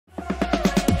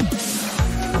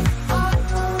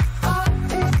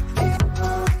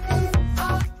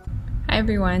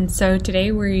everyone. So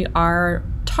today we are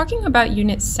talking about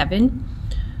Unit 7,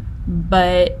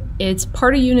 but it's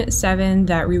part of Unit 7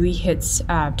 that really hits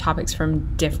topics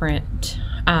from different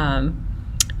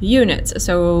units.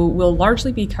 So we'll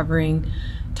largely be covering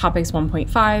topics 1.5,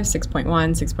 6.1,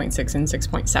 6.6, and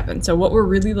 6.7. So what we're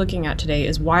really looking at today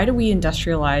is why do we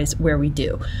industrialize where we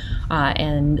do?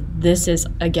 And this is,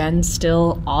 again,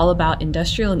 still all about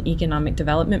industrial and economic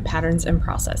development patterns and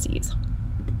processes.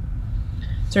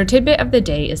 So our tidbit of the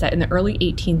day is that in the early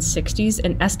 1860s,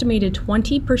 an estimated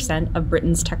 20% of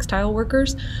Britain's textile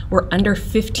workers were under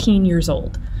 15 years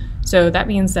old. So that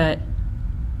means that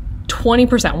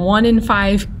 20%, 1 in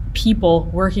 5 people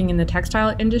working in the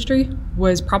textile industry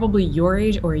was probably your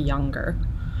age or younger.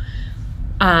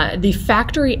 The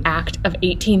Factory Act of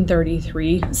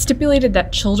 1833 stipulated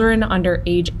that children under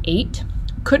age 8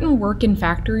 couldn't work in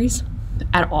factories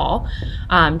at all.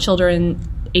 Children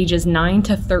ages 9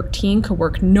 to 13 could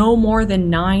work no more than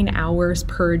 9 hours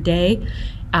per day,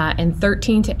 and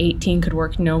 13 to 18 could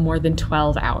work no more than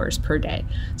 12 hours per day.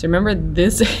 So remember,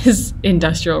 this is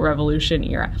Industrial Revolution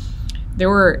era. There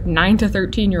were 9 to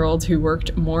 13-year-olds who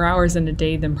worked more hours in a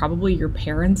day than probably your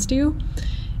parents do,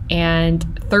 and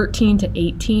 13 to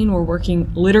 18 were working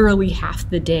literally half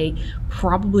the day,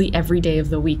 probably every day of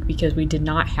the week, because we did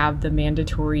not have the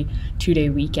mandatory 2-day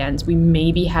weekends. We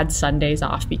maybe had Sundays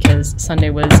off because Sunday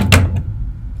was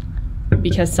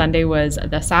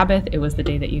the Sabbath. It was the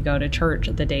day that you go to church,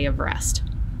 the day of rest.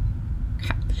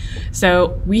 Okay.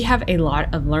 So we have a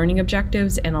lot of learning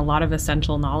objectives and a lot of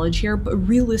essential knowledge here, but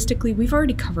realistically, we've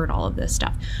already covered all of this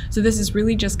stuff. So this is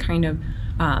really just kind of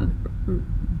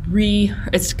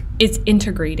it's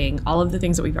integrating all of the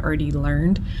things that we've already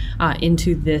learned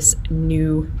into this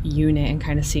new unit and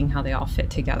kind of seeing how they all fit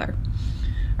together.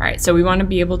 All right, so we want to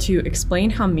be able to explain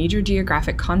how major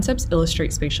geographic concepts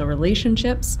illustrate spatial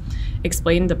relationships,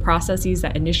 explain the processes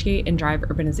that initiate and drive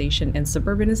urbanization and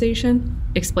suburbanization,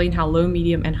 explain how low,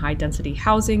 medium, and high density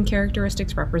housing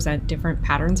characteristics represent different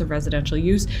patterns of residential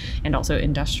use and also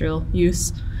industrial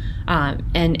use,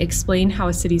 and explain how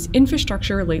a city's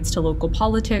infrastructure relates to local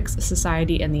politics,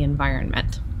 society, and the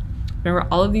environment. Remember,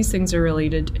 all of these things are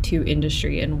related to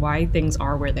industry and why things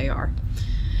are where they are.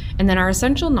 And then our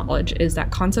essential knowledge is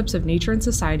that concepts of nature and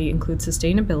society include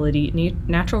sustainability,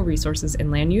 natural resources,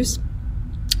 and land use.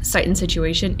 Site and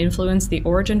situation influence the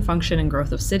origin, function, and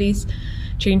growth of cities.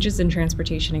 Changes in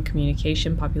transportation and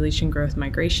communication, population growth,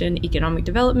 migration, economic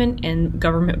development, and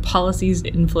government policies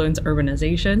influence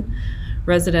urbanization.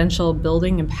 Residential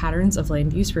building and patterns of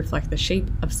land use reflect and shape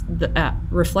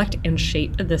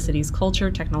the city's culture,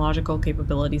 technological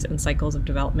capabilities, and cycles of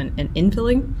development and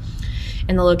infilling.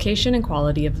 And the location and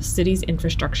quality of the city's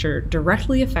infrastructure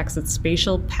directly affects its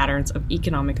spatial patterns of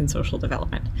economic and social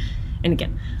development. And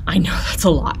again, I know that's a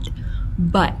lot,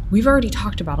 but we've already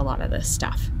talked about a lot of this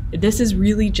stuff. This is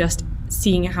really just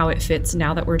seeing how it fits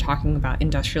now that we're talking about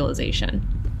industrialization.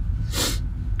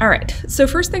 All right, so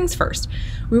first things first,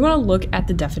 we want to look at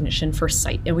the definition for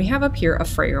site, and we have up here a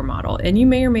Freyer model, and you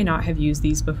may or may not have used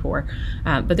these before,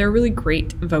 but they're a really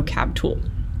great vocab tool.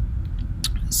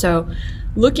 So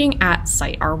looking at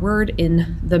site, our word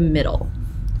in the middle,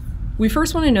 we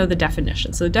first want to know the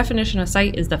definition. So the definition of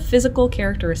site is the physical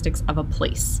characteristics of a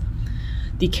place.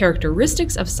 The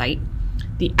characteristics of site,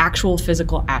 the actual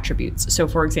physical attributes. So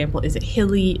for example, is it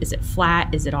hilly? Is it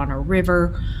flat? Is it on a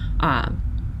river?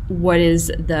 What is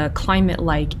the climate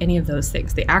like? Any of those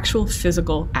things, the actual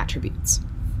physical attributes.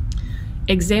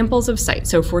 Examples of site.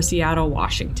 So for Seattle,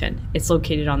 Washington, it's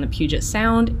located on the Puget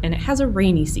Sound and it has a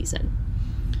rainy season.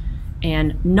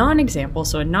 And non-example,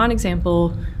 so a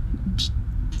non-example,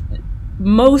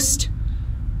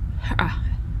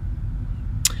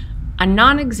 a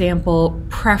non-example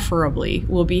preferably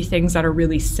will be things that are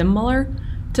really similar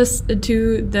to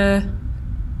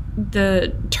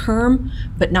the term,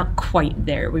 but not quite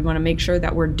there. We want to make sure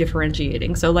that we're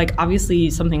differentiating. So like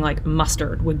obviously something like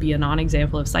mustard would be a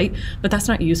non-example of site, but that's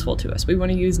not useful to us. We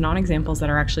want to use non-examples that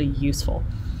are actually useful.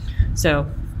 So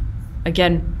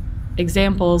again,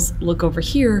 examples, look over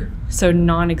here. So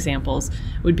non-examples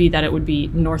would be that it would be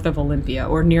north of Olympia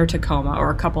or near Tacoma or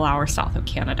a couple hours south of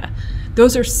Canada.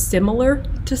 Those are similar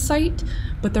to site,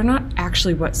 but they're not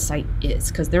actually what site is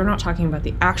because they're not talking about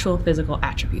the actual physical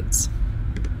attributes.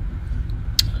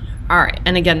 All right,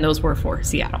 and again, those were for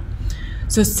Seattle.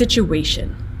 So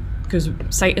situation, because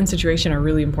site and situation are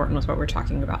really important with what we're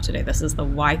talking about today. This is the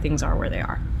why things are where they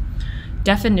are.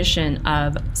 Definition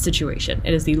of situation.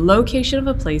 It is the location of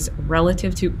a place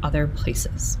relative to other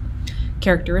places.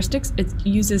 Characteristics, it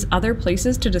uses other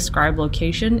places to describe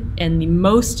location, and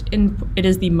it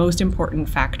is the most important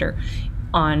factor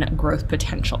on growth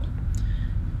potential.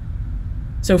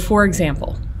 So for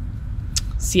example,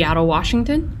 Seattle,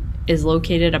 Washington is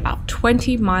located about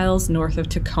 20 miles north of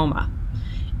Tacoma,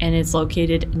 and it's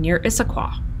located near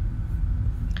Issaquah.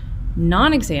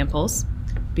 Non-examples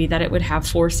be that it would have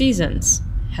 4 seasons,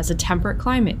 has a temperate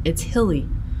climate, it's hilly.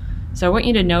 So I want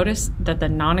you to notice that the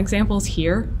non-examples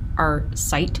here are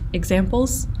site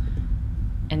examples,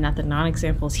 and that the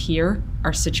non-examples here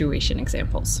are situation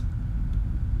examples.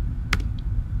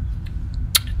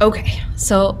 Okay,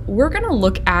 so we're gonna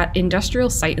look at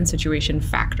industrial site and situation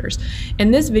factors.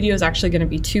 And this video is actually gonna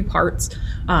be 2 parts.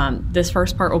 This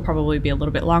first part will probably be a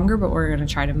little bit longer, but we're gonna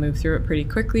try to move through it pretty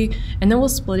quickly, and then we'll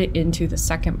split it into the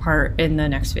second part in the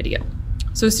next video.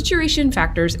 So situation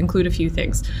factors include a few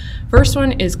things. First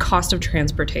one is cost of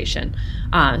transportation.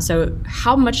 So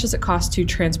how much does it cost to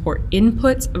transport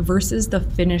inputs versus the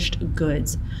finished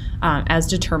goods as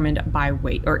determined by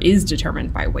weight, or is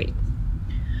determined by weight.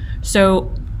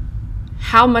 So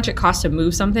how much it costs to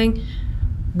move something,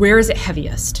 where is it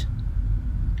heaviest?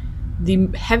 The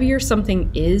heavier something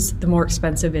is, the more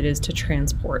expensive it is to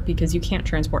transport, because you can't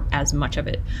transport as much of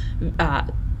it.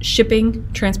 Shipping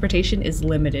transportation is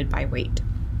limited by weight.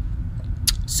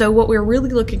 So what we're really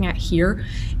looking at here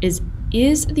is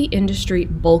the industry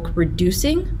bulk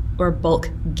reducing or bulk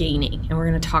gaining? And we're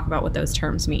going to talk about what those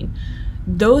terms mean.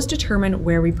 Those determine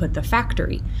where we put the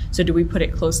factory. So do we put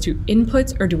it close to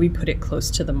inputs, or do we put it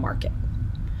close to the market?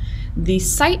 The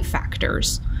site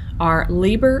factors are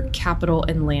labor, capital,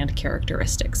 and land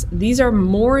characteristics. These are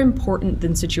more important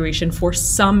than situation for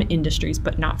some industries,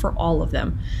 but not for all of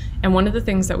them. And one of the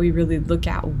things that we really look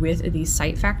at with these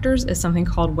site factors is something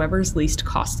called Weber's least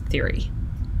cost theory.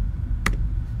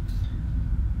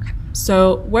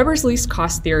 So Weber's least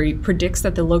cost theory predicts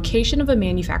that the location of a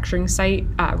manufacturing site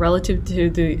relative to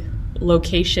the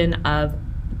location of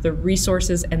the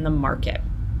resources and the market.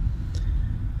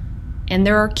 And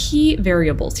there are key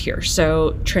variables here.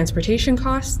 So transportation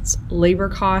costs, labor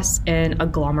costs, and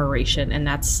agglomeration. And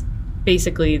that's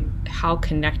basically how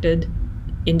connected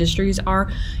industries are.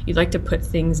 You'd like to put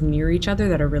things near each other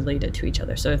that are related to each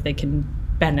other, so if they can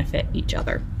benefit each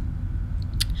other.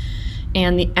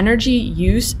 And the energy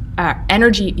used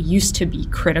to be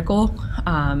critical,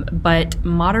 but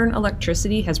modern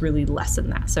electricity has really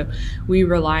lessened that. So we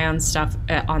rely on stuff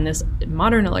on this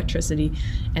modern electricity,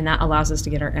 and that allows us to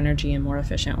get our energy in more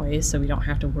efficient ways, so we don't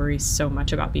have to worry so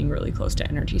much about being really close to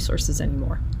energy sources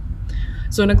anymore.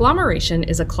 So an agglomeration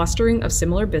is a clustering of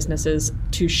similar businesses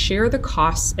to share the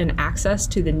costs and access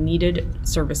to the needed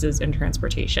services and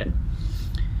transportation.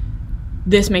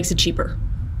 This makes it cheaper.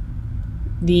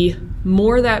 The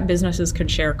more that businesses can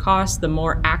share costs, the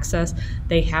more access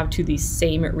they have to these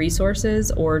same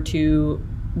resources or to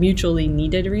mutually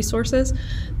needed resources,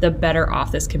 the better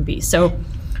off this can be. So,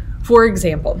 for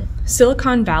example,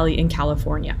 Silicon Valley in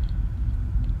California.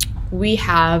 We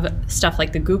have stuff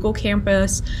like the Google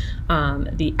campus,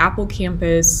 the Apple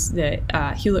campus, the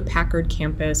Hewlett-Packard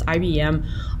campus, IBM,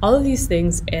 all of these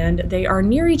things, and they are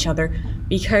near each other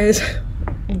because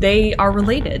they are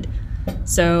related.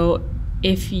 So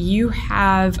if you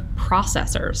have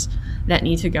processors that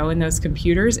need to go in those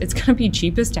computers, it's going to be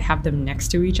cheapest to have them next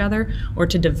to each other or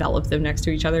to develop them next to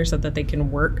each other so that they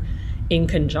can work in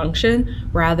conjunction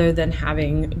rather than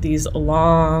having these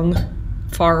long,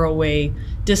 far away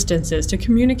distances to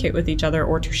communicate with each other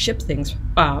or to ship things,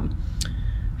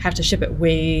 have to ship it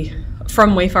way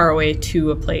far away to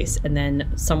a place and then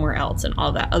somewhere else and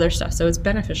all that other stuff. So it's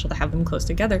beneficial to have them close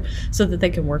together so that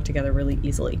they can work together really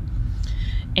easily.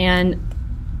 And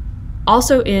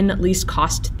also in least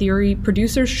cost theory,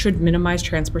 producers should minimize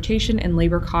transportation and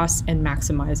labor costs and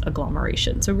maximize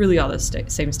agglomeration. So really all the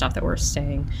same stuff that we're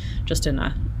saying, just in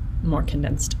a more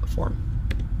condensed form.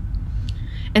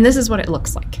 And this is what it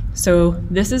looks like. So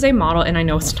this is a model, and I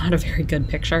know it's not a very good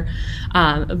picture,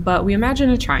 but we imagine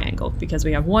a triangle because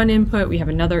we have one input, we have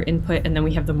another input, and then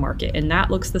we have the market, and that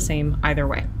looks the same either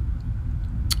way.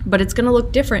 But it's going to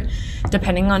look different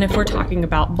depending on if we're talking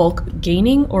about bulk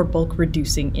gaining or bulk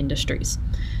reducing industries.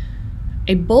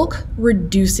 A bulk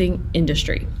reducing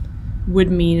industry would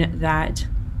mean that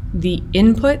the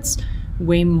inputs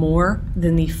weigh more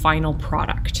than the final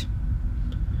product.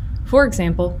 For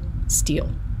example, steel.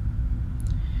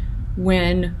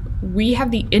 When we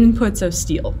have the inputs of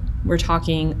steel, we're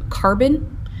talking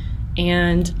carbon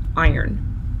and iron.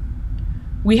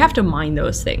 We have to mine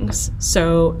those things.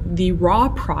 So the raw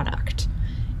product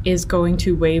is going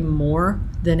to weigh more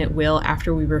than it will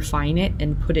after we refine it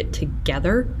and put it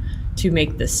together to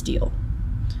make the steel.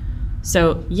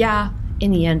 So yeah,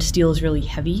 in the end, steel is really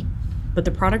heavy, but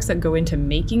the products that go into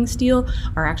making steel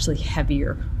are actually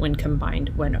heavier when combined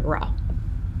when raw.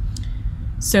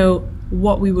 So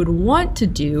What we would want to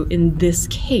do in this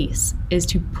case is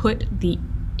to put the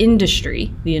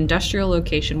industry, the industrial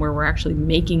location where we're actually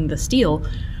making the steel,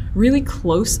 really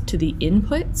close to the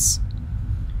inputs.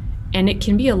 And it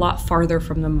can be a lot farther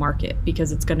from the market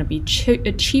because it's going to be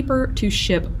cheaper to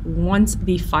ship once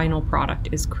the final product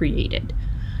is created.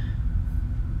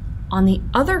 On the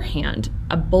other hand,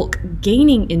 a bulk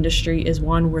gaining industry is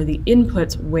one where the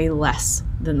inputs weigh less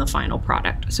than the final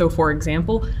product. So for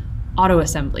example, auto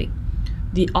assembly.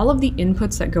 All of the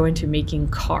inputs that go into making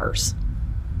cars,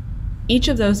 each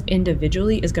of those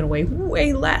individually is going to weigh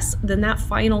way less than that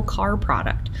final car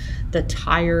product. The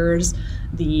tires,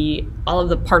 all of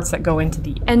the parts that go into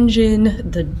the engine,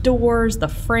 the doors, the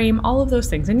frame, all of those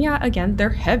things. And yeah, again, they're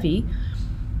heavy,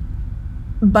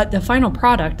 but the final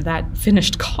product, that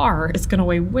finished car, is going to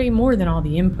weigh way more than all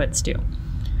the inputs do.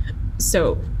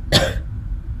 So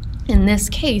in this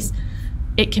case,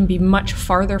 it can be much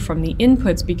farther from the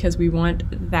inputs because we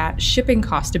want that shipping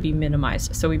cost to be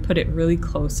minimized. So we put it really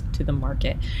close to the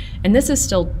market. And this is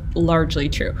still largely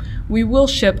true. We will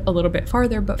ship a little bit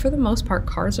farther, but for the most part,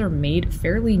 cars are made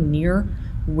fairly near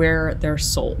where they're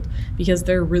sold because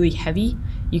they're really heavy.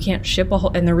 You can't ship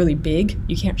and they're really big.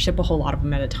 You can't ship a whole lot of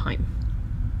them at a time.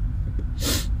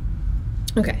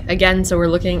 Okay, again, so we're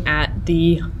looking at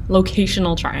the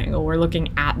locational triangle. We're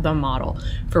looking at the model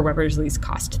for Weber's least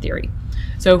cost theory.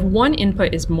 So if one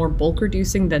input is more bulk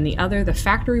reducing than the other, the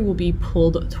factory will be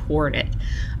pulled toward it.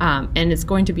 And it's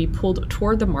going to be pulled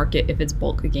toward the market if it's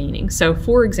bulk gaining. So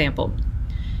for example,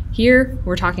 here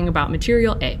we're talking about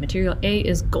material A. Material A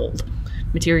is gold.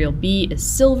 Material B is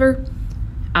silver,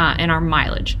 and our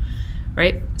mileage,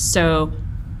 right? So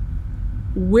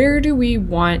where do we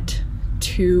want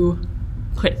to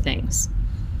put things?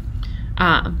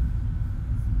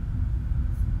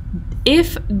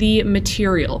 If the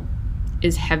material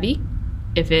is heavy,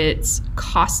 if it's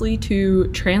costly to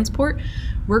transport,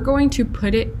 we're going to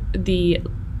put it the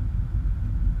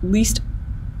least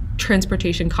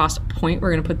transportation cost point.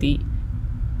 We're going to put the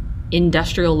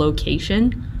industrial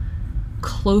location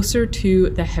closer to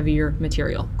the heavier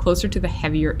material, closer to the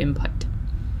heavier input.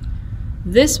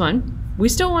 This one, we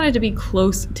still want it to be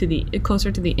closer to the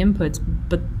inputs,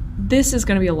 but this is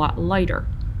going to be a lot lighter.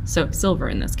 So silver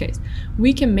in this case,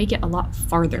 we can make it a lot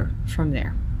farther from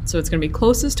there. So it's going to be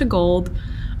closest to gold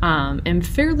and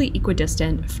fairly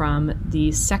equidistant from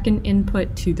the second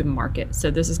input to the market.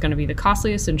 So this is going to be the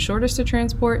costliest and shortest to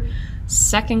transport,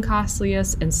 second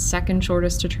costliest and second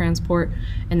shortest to transport,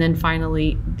 and then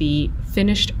finally the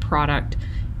finished product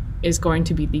is going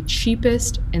to be the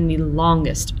cheapest and the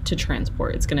longest to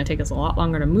transport. It's going to take us a lot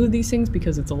longer to move these things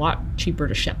because it's a lot cheaper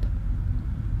to ship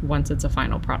once it's a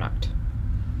final product.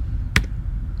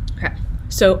 Okay,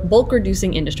 so bulk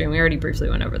reducing industry, and we already briefly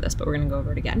went over this, but we're going to go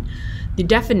over it again. The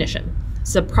definition: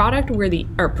 it's a production where the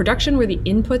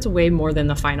inputs weigh more than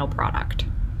the final product.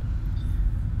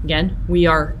 Again, we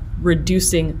are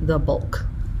reducing the bulk.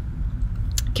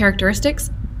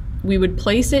 Characteristics: we would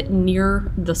place it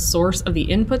near the source of the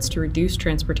inputs to reduce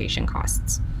transportation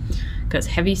costs because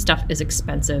heavy stuff is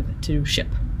expensive to ship.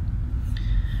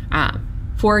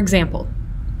 For example,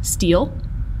 steel,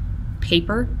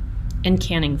 paper, and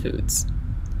canning foods.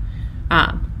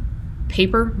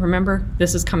 Paper, remember,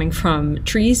 this is coming from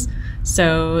trees,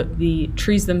 so the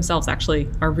trees themselves actually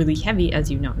are really heavy, as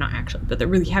you know, not actually, but they're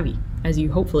really heavy, as you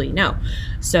hopefully know.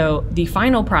 So the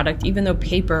final product, even though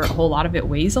paper, a whole lot of it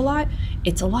weighs a lot,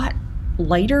 it's a lot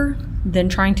lighter than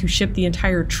trying to ship the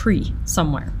entire tree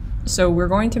somewhere. So we're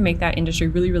going to make that industry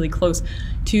really, really close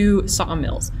to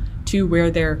sawmills, to where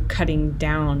they're cutting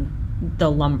down the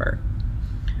lumber.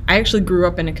 I actually grew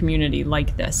up in a community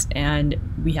like this, and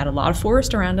we had a lot of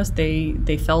forest around us.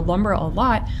 They felled lumber a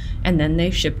lot, and then they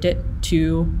shipped it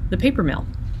to the paper mill.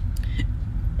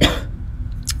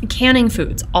 Canning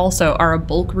foods also are a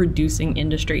bulk reducing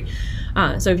industry.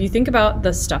 So if you think about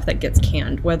the stuff that gets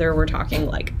canned, whether we're talking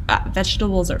like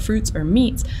vegetables or fruits or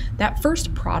meats, that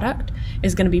first product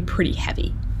is going to be pretty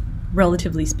heavy,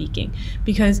 relatively speaking,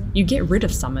 because you get rid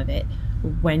of some of it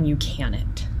when you can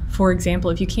it. For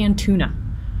example, if you can tuna,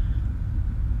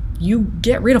 you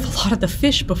get rid of a lot of the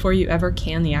fish before you ever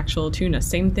can the actual tuna.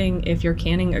 Same thing if you're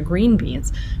canning a green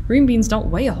beans. Green beans don't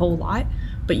weigh a whole lot,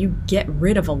 but you get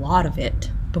rid of a lot of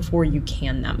it before you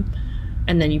can them.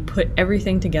 And then you put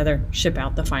everything together, ship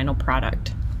out the final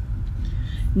product.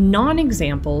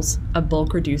 Non-examples of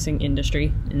bulk reducing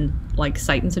industry, in like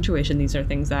site and situation, these are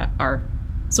things that are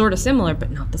sort of similar but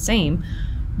not the same: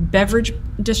 beverage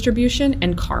distribution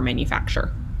and car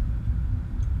manufacture.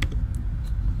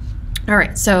 All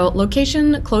right, so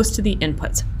location close to the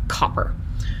inputs. Copper.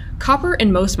 Copper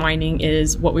in most mining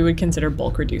is what we would consider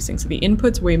bulk reducing. So the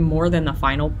inputs weigh more than the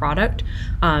final product.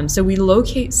 So we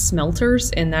locate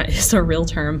smelters, and that is a real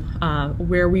term,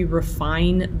 where we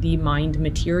refine the mined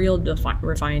material, where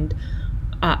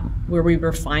we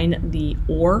refine the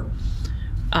ore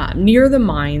near the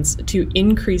mines to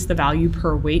increase the value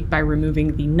per weight by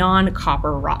removing the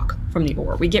non-copper rock from the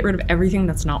ore. We get rid of everything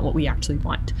that's not what we actually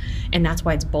want. And that's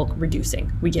why it's bulk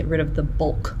reducing. We get rid of the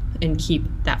bulk and keep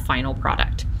that final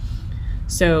product.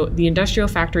 So the industrial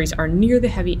factories are near the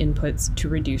heavy inputs to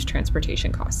reduce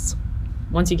transportation costs.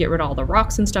 Once you get rid of all the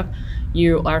rocks and stuff,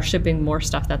 you are shipping more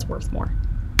stuff that's worth more.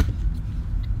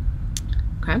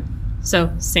 Okay,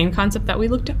 so same concept that we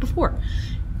looked at before.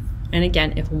 And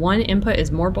again, if one input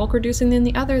is more bulk reducing than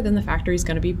the other, then the factory is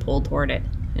going to be pulled toward it,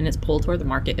 and it's pulled toward the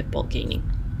market if bulk gaining.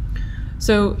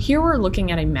 So here we're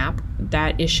looking at a map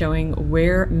that is showing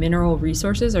where mineral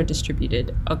resources are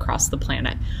distributed across the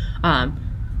planet.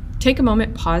 Take a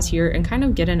moment, pause here, and kind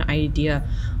of get an idea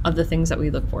of the things that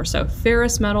we look for. So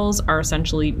ferrous metals are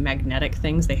essentially magnetic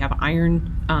things. They have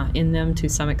iron in them to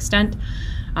some extent.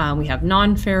 We have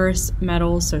non-ferrous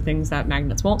metals, so things that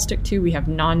magnets won't stick to. We have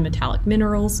non-metallic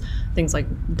minerals, things like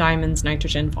diamonds,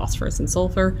 nitrogen, phosphorus, and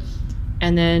sulfur.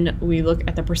 And then we look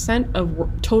at the percent of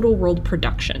total world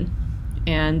production.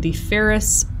 And the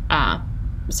ferrous,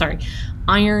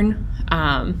 iron,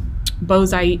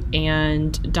 bauxite,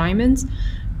 and diamonds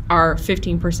are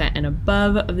 15% and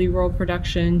above of the world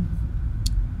production.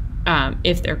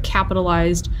 If they're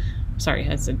capitalized,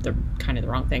 I said they're kind of the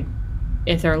wrong thing.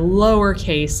 If they're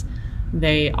lowercase,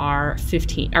 they are 5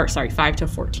 to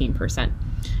 14%.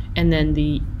 And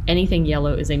then anything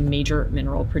yellow is a major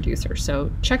mineral producer.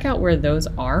 So check out where those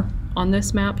are on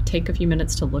this map. Take a few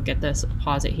minutes to look at this,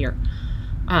 pause it here.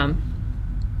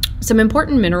 Some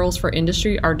important minerals for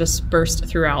industry are dispersed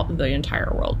throughout the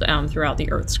entire world, throughout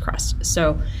the Earth's crust.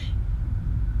 So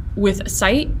with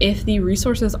site, if the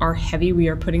resources are heavy, we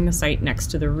are putting the site next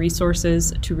to the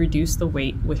resources to reduce the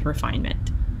weight with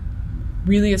refinement.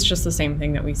 Really, it's just the same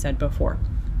thing that we said before.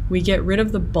 We get rid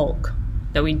of the bulk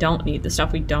that we don't need, the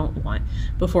stuff we don't want,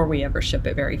 before we ever ship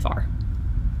it very far.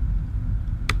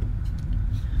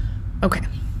 Okay,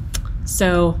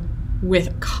 so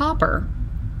with copper,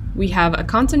 we have a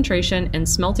concentration and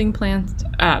smelting plants.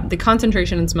 The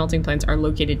concentration and smelting plants are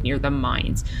located near the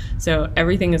mines. So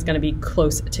everything is going to be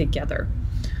close together.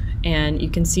 And you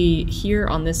can see here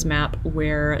on this map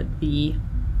where the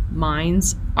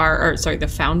mines are, the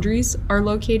foundries are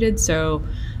located. So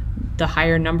the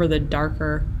higher number, the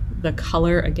darker the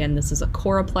color. Again, this is a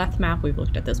choropleth map. We've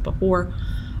looked at this before.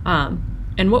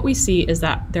 And what we see is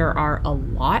that there are a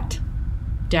lot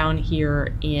down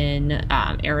here in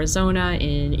Arizona,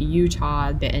 in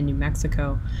Utah, and New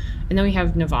Mexico. And then we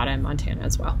have Nevada and Montana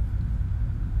as well.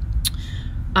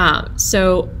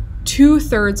 So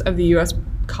 2/3 of the US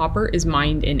copper is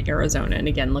mined in Arizona. And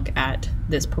again, look at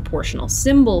this proportional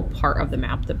symbol part of the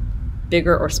map, the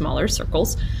bigger or smaller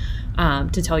circles,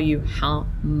 to tell you how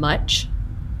much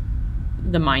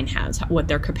the mine has, what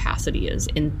their capacity is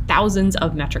in thousands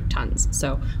of metric tons.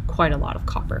 So quite a lot of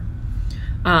copper.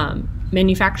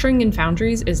 Manufacturing in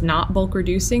foundries is not bulk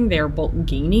reducing, they are bulk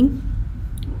gaining.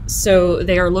 So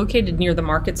they are located near the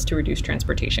markets to reduce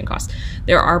transportation costs.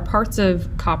 There are parts of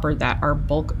copper that are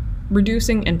bulk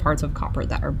reducing and parts of copper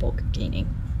that are bulk gaining.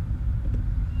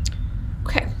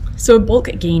 Okay, so bulk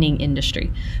gaining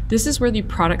industry. This is where the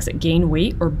products gain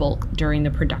weight or bulk during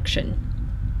the production.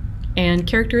 And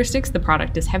characteristics, the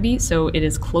product is heavy, so it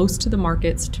is close to the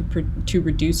markets to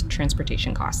reduce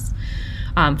transportation costs.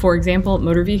 For example,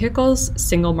 motor vehicles,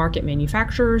 single market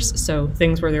manufacturers, so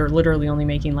things where they're literally only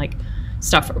making like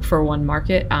stuff for one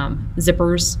market.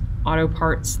 Zippers, auto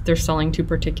parts, they're selling to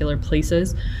particular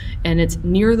places, and it's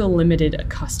near the limited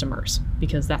customers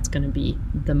because that's going to be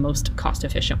the most cost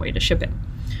efficient way to ship it.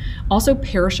 Also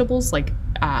perishables like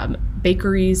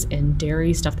bakeries and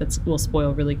dairy, stuff that will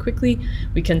spoil really quickly.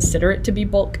 We consider it to be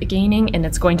bulk gaining, and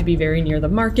it's going to be very near the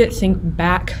market. Think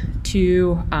back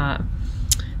to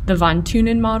the Von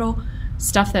Thunen model.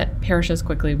 Stuff that perishes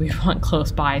quickly, we want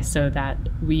close by so that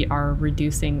we are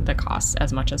reducing the costs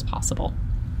as much as possible.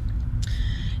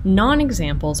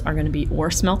 Non-examples are going to be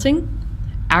ore smelting,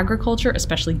 agriculture,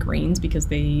 especially grains because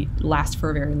they last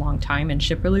for a very long time and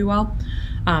ship really well,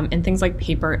 and things like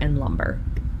paper and lumber.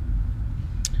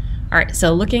 All right,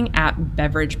 so looking at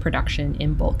beverage production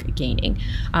in bulk gaining.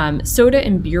 Soda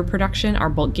and beer production are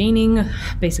bulk gaining,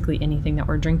 basically anything that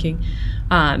we're drinking,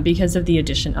 because of the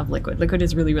addition of liquid. Liquid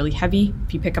is really, really heavy.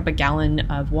 If you pick up a gallon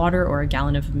of water or a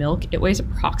gallon of milk, it weighs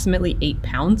approximately 8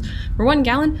 pounds. For 1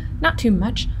 gallon, not too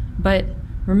much, but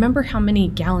remember how many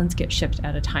gallons get shipped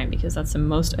at a time, because that's the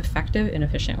most effective and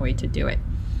efficient way to do it.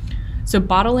 So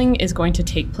bottling is going to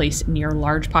take place near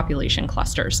large population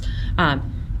clusters.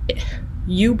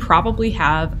 You probably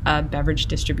have a beverage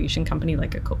distribution company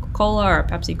like a Coca-Cola or a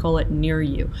Pepsi-Cola near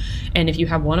you. And if you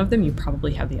have one of them, you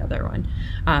probably have the other one.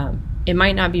 It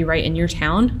might not be right in your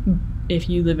town if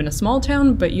you live in a small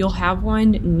town, but you'll have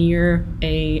one near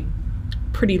a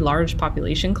pretty large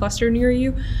population cluster near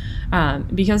you,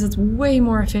 because it's way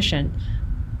more efficient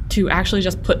to actually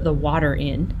just put the water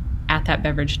in at that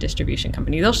beverage distribution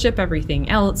company. They'll ship everything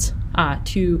else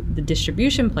to the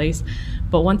distribution place,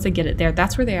 but once they get it there,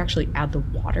 that's where they actually add the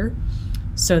water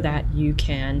so that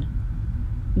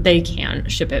they can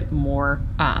ship it more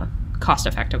cost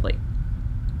effectively.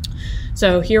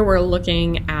 So here we're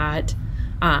looking at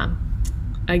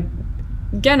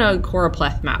again a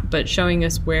choropleth map, but showing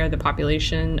us where the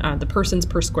population, the persons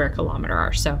per square kilometer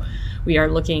are. So we are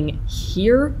looking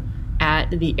here at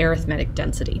the arithmetic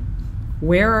density.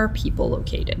 Where are people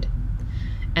located?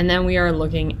 And then we are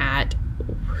looking at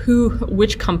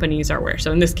which companies are where.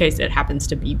 So in this case, it happens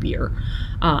to be beer.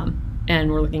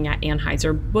 And we're looking at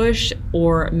Anheuser-Busch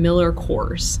or Miller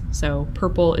Coors. So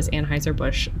purple is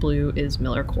Anheuser-Busch, blue is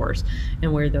Miller Coors,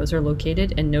 and where those are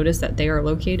located. And notice that they are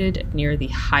located near the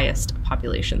highest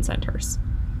population centers.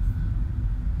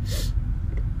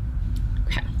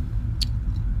 Okay.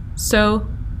 So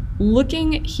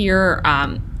looking here,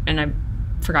 and I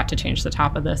forgot to change the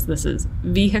top of this. This is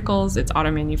vehicles. It's auto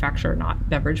manufacture, not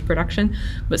beverage production,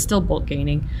 but still bulk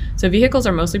gaining. So vehicles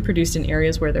are mostly produced in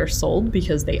areas where they're sold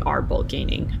because they are bulk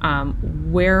gaining.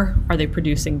 Where are they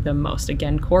producing the most?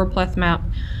 Again, choropleth map,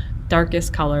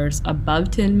 darkest colors,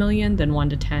 above 10 million, then 1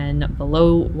 to 10,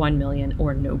 below 1 million,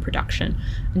 or no production.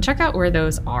 And check out where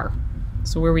those are.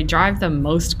 So where we drive the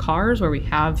most cars, where we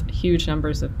have huge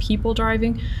numbers of people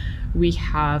driving, we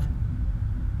have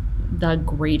the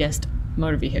greatest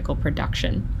motor vehicle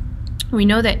production. We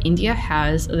know that India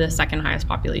has the second highest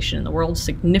population in the world,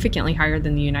 significantly higher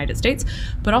than the United States,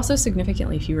 but also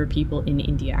significantly fewer people in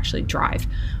India actually drive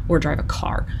a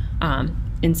car.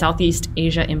 In Southeast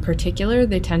Asia in particular,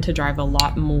 they tend to drive a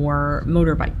lot more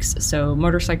motorbikes, so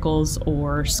motorcycles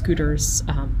or scooters,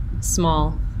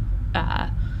 small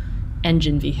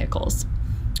engine vehicles,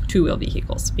 two-wheel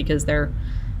vehicles, because they're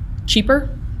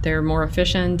cheaper, they're more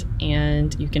efficient,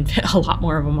 and you can fit a lot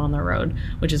more of them on the road,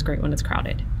 which is great when it's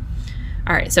crowded.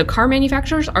 All right, so car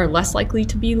manufacturers are less likely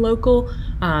to be local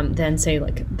than, say,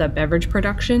 like the beverage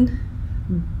production,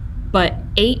 but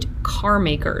 8 car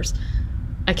makers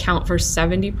account for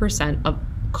 70% of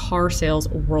car sales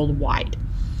worldwide.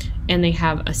 And they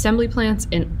have assembly plants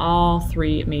in all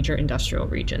 3 major industrial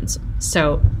regions.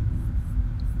 So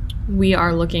we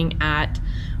are looking at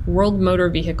world motor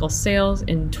vehicle sales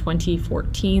in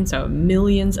 2014, so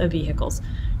millions of vehicles.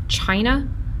 China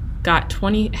had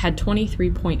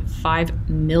 23.5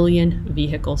 million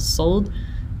vehicles sold.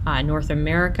 North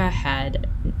America had,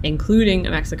 including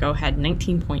Mexico, had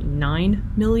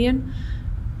 19.9 million.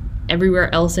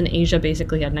 Everywhere else in Asia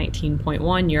basically had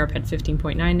 19.1, Europe had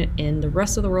 15.9, and the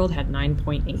rest of the world had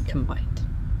 9.8 combined.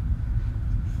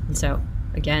 And so,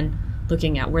 again,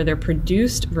 looking at where they're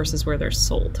produced versus where they're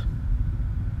sold.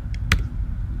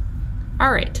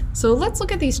 All right, so let's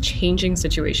look at these changing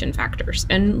situation factors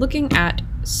and looking at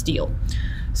steel.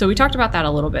 So we talked about that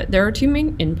a little bit. There are 2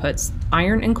 main inputs,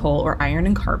 iron and coal, or iron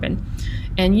and carbon.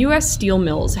 And US steel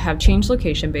mills have changed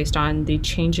location based on the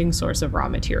changing source of raw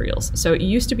materials. So it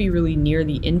used to be really near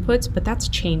the inputs, but that's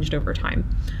changed over time.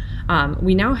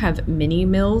 We now have mini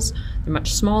mills. They're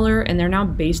much smaller, and they're now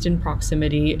based in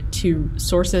proximity to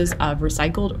sources of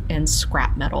recycled and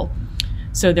scrap metal.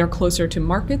 So they're closer to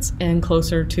markets and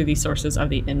closer to the sources of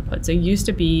the inputs. It used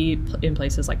to be in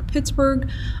places like Pittsburgh.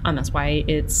 That's why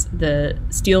it's the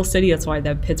Steel City. That's why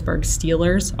the Pittsburgh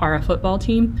Steelers are a football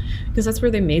team, because that's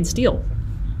where they made steel.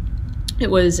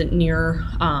 It was near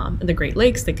the Great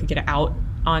Lakes. They could get it out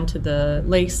onto the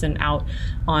lakes and out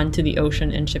onto the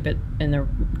ocean and ship it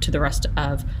to the rest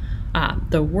of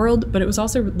the world, but it was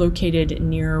also located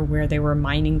near where they were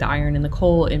mining the iron and the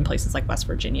coal in places like West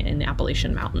Virginia in the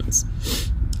Appalachian Mountains.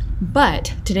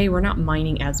 But today we're not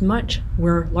mining as much.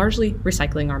 We're largely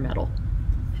recycling our metal.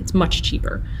 It's much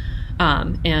cheaper.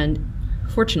 And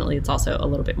fortunately, it's also a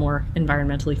little bit more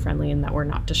environmentally friendly in that we're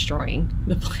not destroying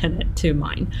the planet to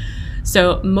mine.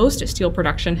 So most steel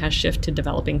production has shifted to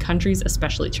developing countries,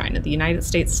 especially China. The United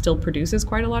States still produces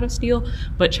quite a lot of steel,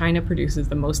 but China produces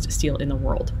the most steel in the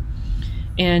world.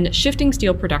 And shifting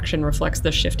steel production reflects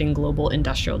the shifting global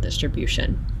industrial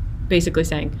distribution, basically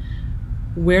saying,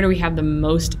 where do we have the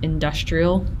most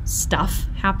industrial stuff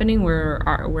happening? Where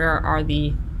are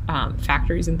the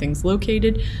factories and things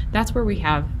located, that's where we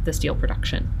have the steel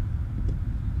production.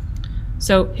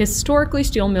 So historically,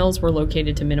 steel mills were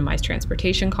located to minimize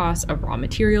transportation costs of raw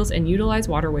materials and utilize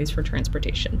waterways for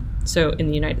transportation. So in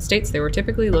the United States, they were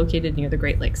typically located near the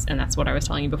Great Lakes, and that's what I was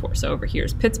telling you before. So over here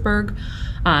is Pittsburgh.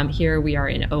 Here we are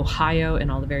in Ohio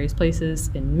and all the various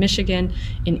places, in Michigan,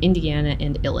 in Indiana,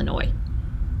 and Illinois.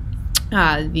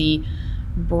 The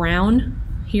brown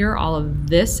here, all of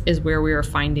this is where we are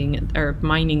finding or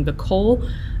mining the coal.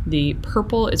 The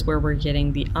purple is where we're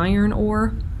getting the iron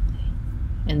ore.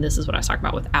 And this is what I was talking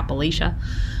about with Appalachia.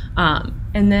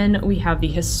 And then we have the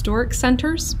historic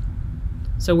centers,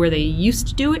 so where they used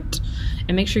to do it.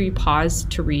 And make sure you pause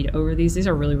to read over these. These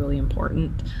are really, really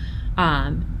important.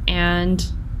 And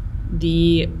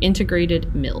the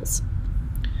integrated mills.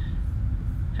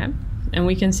 Okay. And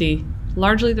we can see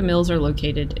largely the mills are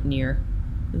located near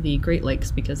the Great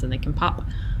Lakes because then they can pop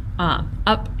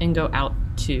up and go out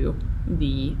to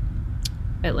the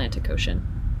Atlantic Ocean.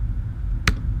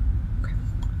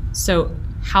 So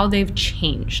how they've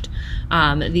changed.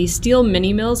 These steel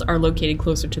mini mills are located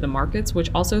closer to the markets,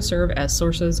 which also serve as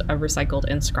sources of recycled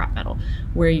and scrap metal.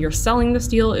 Where you're selling the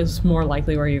steel is more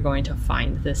likely where you're going to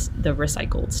find the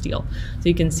recycled steel. So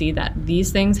you can see that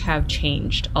these things have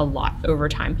changed a lot over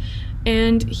time.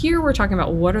 And here we're talking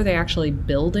about what are they actually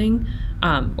building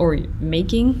or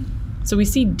making. So we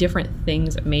see different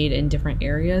things made in different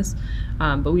areas,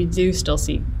 but we do still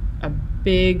see a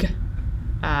big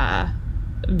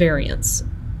variance,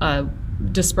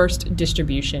 dispersed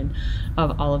distribution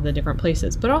of all of the different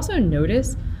places. But also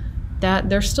notice that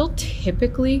they're still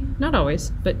typically, not always,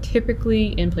 but typically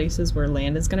in places where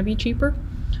land is going to be cheaper.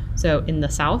 So in the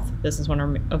South, this is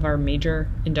one of our major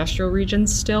industrial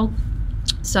regions still.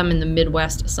 Some in the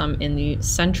Midwest, some in the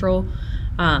Central,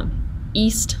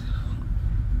 East,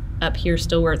 up here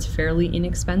still where it's fairly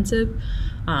inexpensive,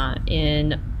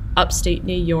 in upstate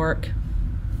New York,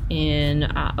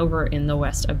 over in the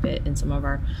West a bit in some of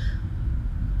our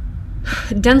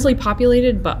densely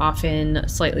populated but often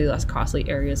slightly less costly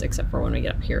areas, except for when we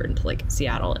get up here into like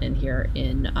Seattle and here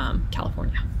in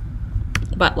California,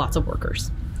 but lots of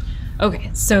workers. Okay,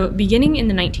 so beginning in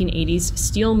the 1980s,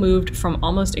 steel moved from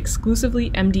almost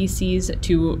exclusively MDCs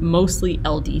to mostly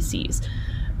LDCs,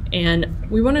 and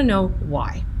we want to know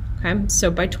why. Okay, so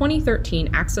by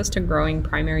 2013, access to growing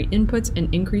primary inputs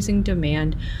and increasing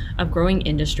demand of growing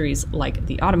industries like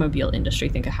the automobile industry,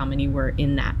 think of how many were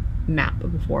in that map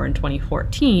before in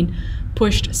 2014,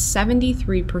 pushed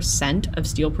 73% of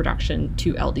steel production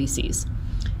to LDCs.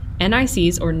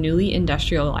 NICs, or newly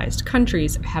industrialized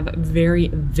countries, have very,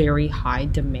 very high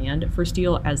demand for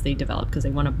steel as they develop because they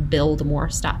want to build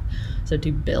more stuff. So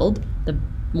to build,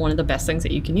 one of the best things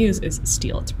that you can use is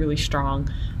steel. It's really strong,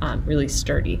 really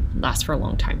sturdy, lasts for a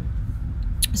long time.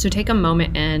 So take a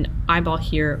moment and eyeball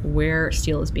here where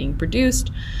steel is being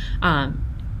produced.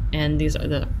 And these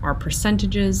are our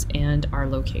percentages and our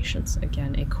locations.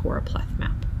 Again, a choropleth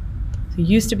map. So it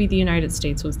used to be the United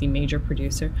States was the major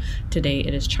producer. Today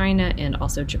it is China and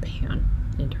also Japan,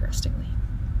 interestingly.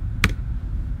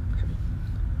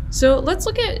 So let's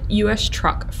look at US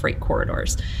truck freight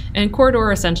corridors. And corridor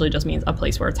essentially just means a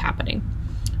place where it's happening.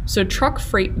 So truck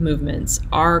freight movements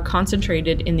are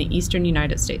concentrated in the eastern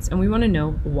United States, and we want to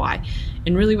know why.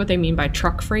 And really what they mean by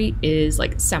truck freight is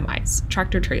like semis,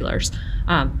 tractor trailers.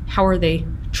 How are they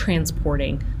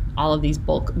transporting all of these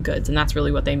bulk goods? And that's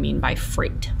really what they mean by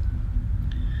freight.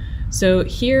 So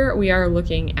here we are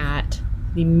looking at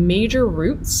the major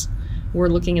routes. We're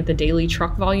looking at the daily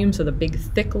truck volume, so the big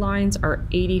thick lines are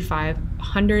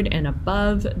 8,500 and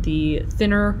above. The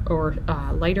thinner or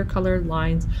lighter colored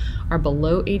lines are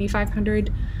below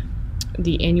 8,500.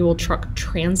 The annual truck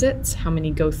transits, how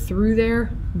many go through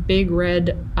there, big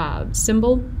red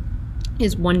symbol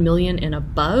is 1 million and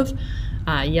above.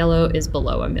 Yellow is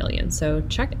below 1 million. So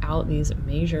check out these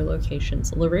major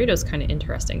locations. Laredo's kind of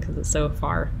interesting because it's so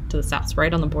far to the south. It's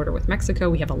right on the border with Mexico.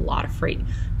 We have a lot of freight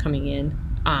coming in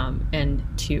and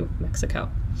to Mexico.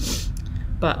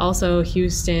 But also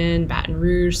Houston, Baton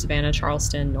Rouge, Savannah,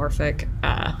 Charleston, Norfolk,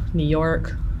 New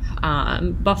York,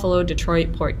 Buffalo,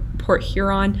 Detroit, Port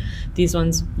Huron. These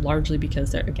ones largely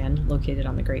because they're, again, located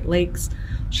on the Great Lakes.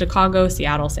 Chicago,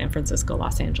 Seattle, San Francisco,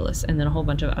 Los Angeles, and then a whole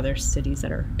bunch of other cities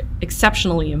that are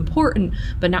exceptionally important,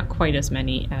 but not quite as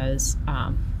many as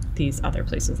these other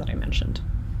places that I mentioned.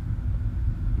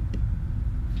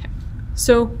 Okay.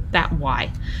 So that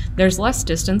why. There's less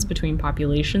distance between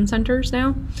population centers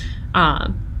now.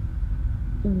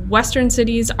 Western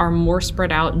cities are more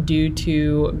spread out due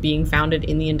to being founded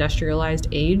in the industrialized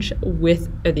age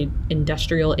the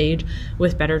industrial age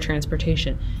with better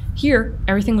transportation. Here,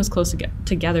 everything was close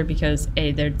together because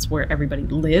that's where everybody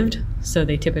lived, so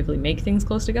they typically make things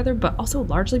close together, but also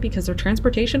largely because their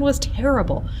transportation was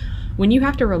terrible. When you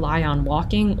have to rely on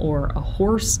walking or a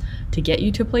horse to get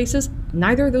you to places,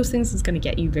 neither of those things is going to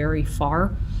get you very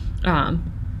far.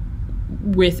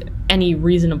 With any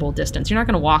reasonable distance. You're not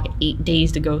going to walk 8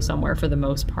 days to go somewhere for the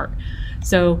most part.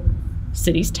 So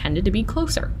cities tended to be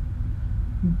closer.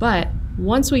 But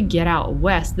once we get out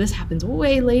west, this happens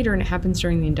way later, and it happens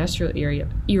during the industrial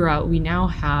era. We now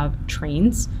have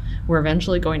trains. We're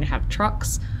eventually going to have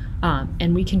trucks,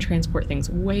 and we can transport things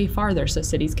way farther, so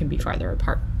cities can be farther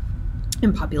apart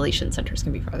and population centers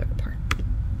can be farther apart.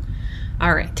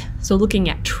 All right, so looking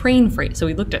at train freight. So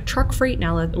we looked at truck freight,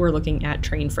 now we're looking at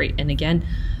train freight. And again,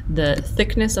 the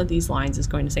thickness of these lines is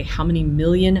going to say how many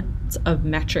millions of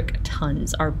metric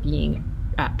tons are being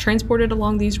transported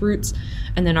along these routes,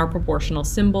 and then our proportional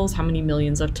symbols, how many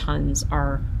millions of tons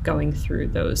are going through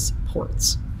those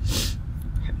ports.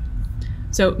 Okay.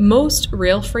 So most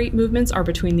rail freight movements are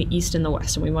between the east and the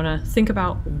west, and we want to think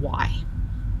about why.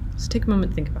 So take a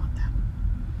moment to think about that.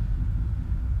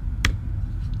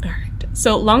 All right.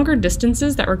 So longer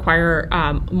distances that require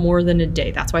more than a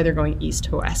day. That's why they're going east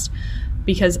to west,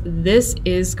 because this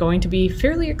is going to be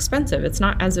fairly expensive. It's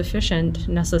not as efficient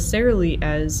necessarily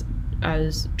as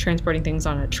transporting things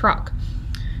on a truck.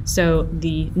 So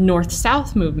the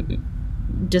north-south movement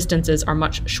distances are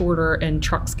much shorter, and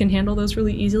trucks can handle those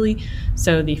really easily.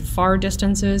 So the far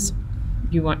distances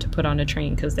you want to put on a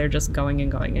train because they're just going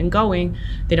and going and going.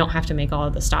 They don't have to make all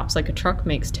of the stops like a truck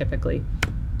makes typically.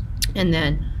 And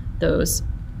then those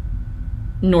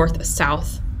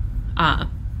north-south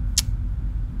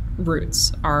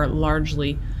routes are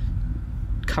largely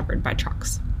covered by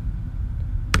trucks.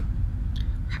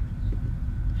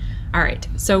 All right,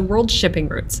 so world shipping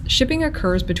routes. Shipping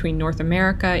occurs between North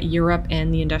America, Europe,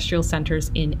 and the industrial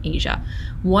centers in Asia.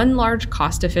 One large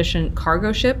cost-efficient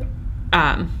cargo ship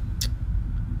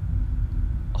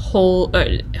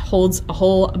holds a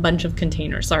whole bunch of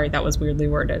containers. Sorry, that was weirdly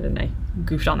worded and I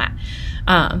goofed on that.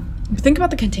 Think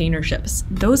about the container ships.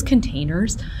 Those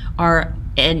containers are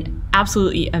an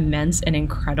absolutely immense and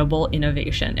incredible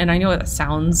innovation. And I know that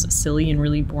sounds silly and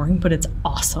really boring, but it's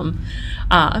awesome.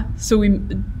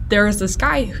 There was this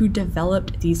guy who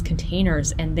developed these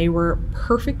containers, and they were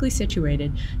perfectly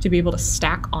situated to be able to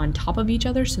stack on top of each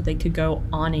other so they could go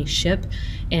on a ship,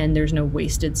 and there's no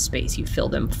wasted space. You fill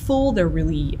them full, they're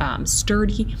really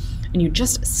sturdy, and you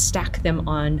just stack them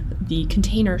on the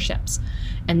container ships.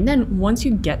 And then once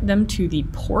you get them to the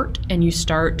port and you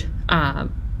start,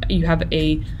 you have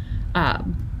a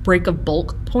break of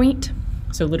bulk point.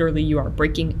 So literally you are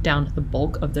breaking down the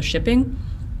bulk of the shipping.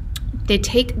 They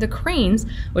take the cranes,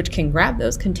 which can grab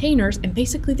those containers, and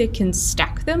basically they can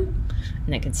stack them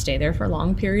and they can stay there for a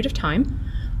long period of time.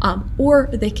 Or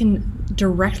they can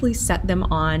directly set them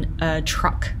on a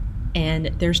truck, and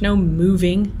there's no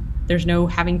moving, there's no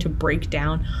having to break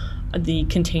down the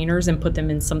containers and put them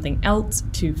in something else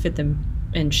to fit them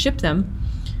and ship them.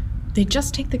 They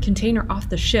just take the container off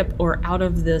the ship or out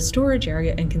of the storage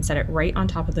area and can set it right on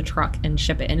top of the truck and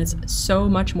ship it. And it's so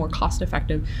much more cost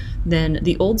effective than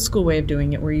the old school way of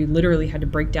doing it, where you literally had to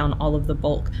break down all of the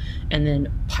bulk and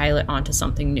then pile it onto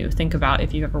something new. Think about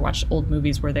if you've ever watched old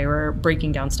movies where they were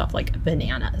breaking down stuff like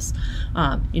bananas,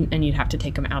 and you'd have to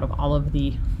take them out of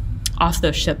off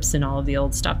the ships and all of the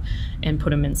old stuff and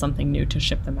put them in something new to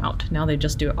ship them out. Now they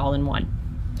just do it all in one.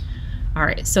 All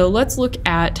right, so let's look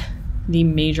at the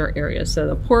major areas. So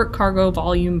the port cargo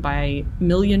volume by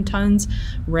million tons,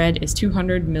 red is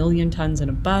 200 million tons and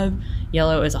above,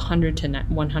 yellow is 100 to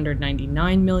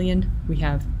 199 million. We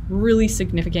have really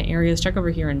significant areas. Check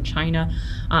over here in China.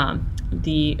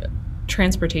 The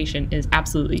transportation is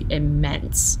absolutely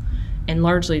immense, and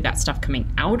largely that stuff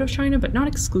coming out of China, but not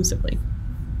exclusively.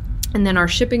 And then our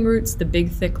shipping routes, the big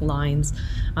thick lines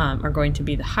are going to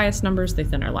be the highest numbers, the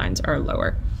thinner lines are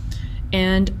lower.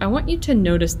 And I want you to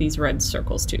notice these red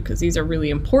circles too, because these are really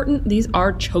important. These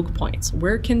are choke points.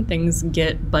 Where can things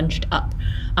get bunched up?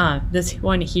 This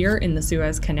one here in the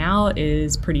Suez Canal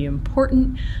is pretty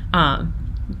important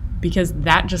because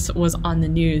that just was on the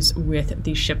news with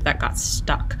the ship that got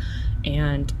stuck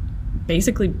and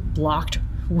basically blocked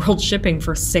world shipping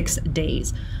for 6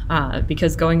 days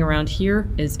because going around here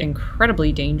is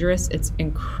incredibly dangerous. It's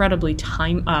incredibly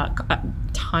time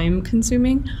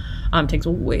consuming. Takes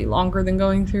way longer than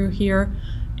going through here,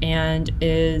 and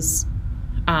is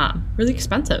really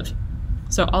expensive.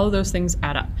 So all of those things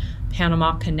add up.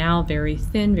 Panama Canal, very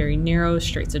thin, very narrow,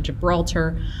 Straits of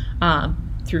Gibraltar,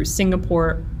 through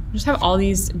Singapore. Just have all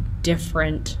these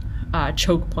different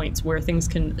choke points where things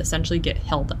can essentially get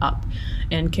held up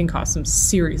and can cause some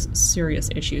serious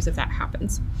issues if that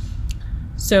happens.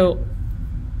 So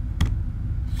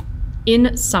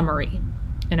in summary,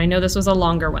 and I know this was a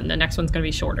longer one, the next one's going to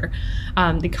be shorter.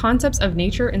 The concepts of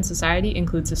nature and society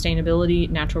include sustainability,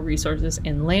 natural resources,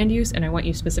 and land use, and I want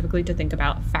you specifically to think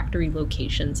about factory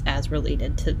locations as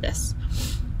related to this.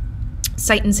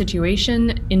 Site and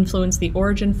situation influence the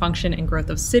origin, function, and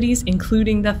growth of cities,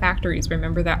 including the factories.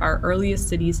 Remember that our earliest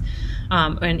cities,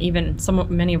 and even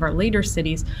many of our later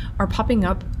cities, are popping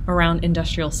up around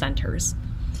industrial centers.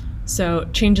 So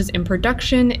changes in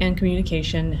production and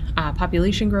communication,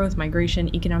 population growth,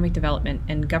 migration, economic development,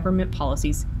 and government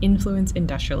policies influence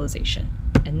industrialization.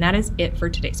 And that is it for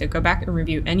today. So go back and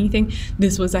review anything.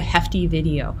 This was a hefty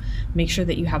video. Make sure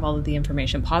that you have all of the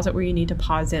information. Pause it where you need to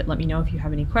pause it. Let me know if you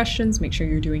have any questions. Make sure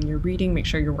you're doing your reading. Make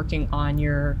sure you're working on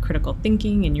your critical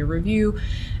thinking and your review.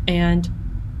 And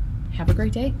have a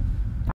great day.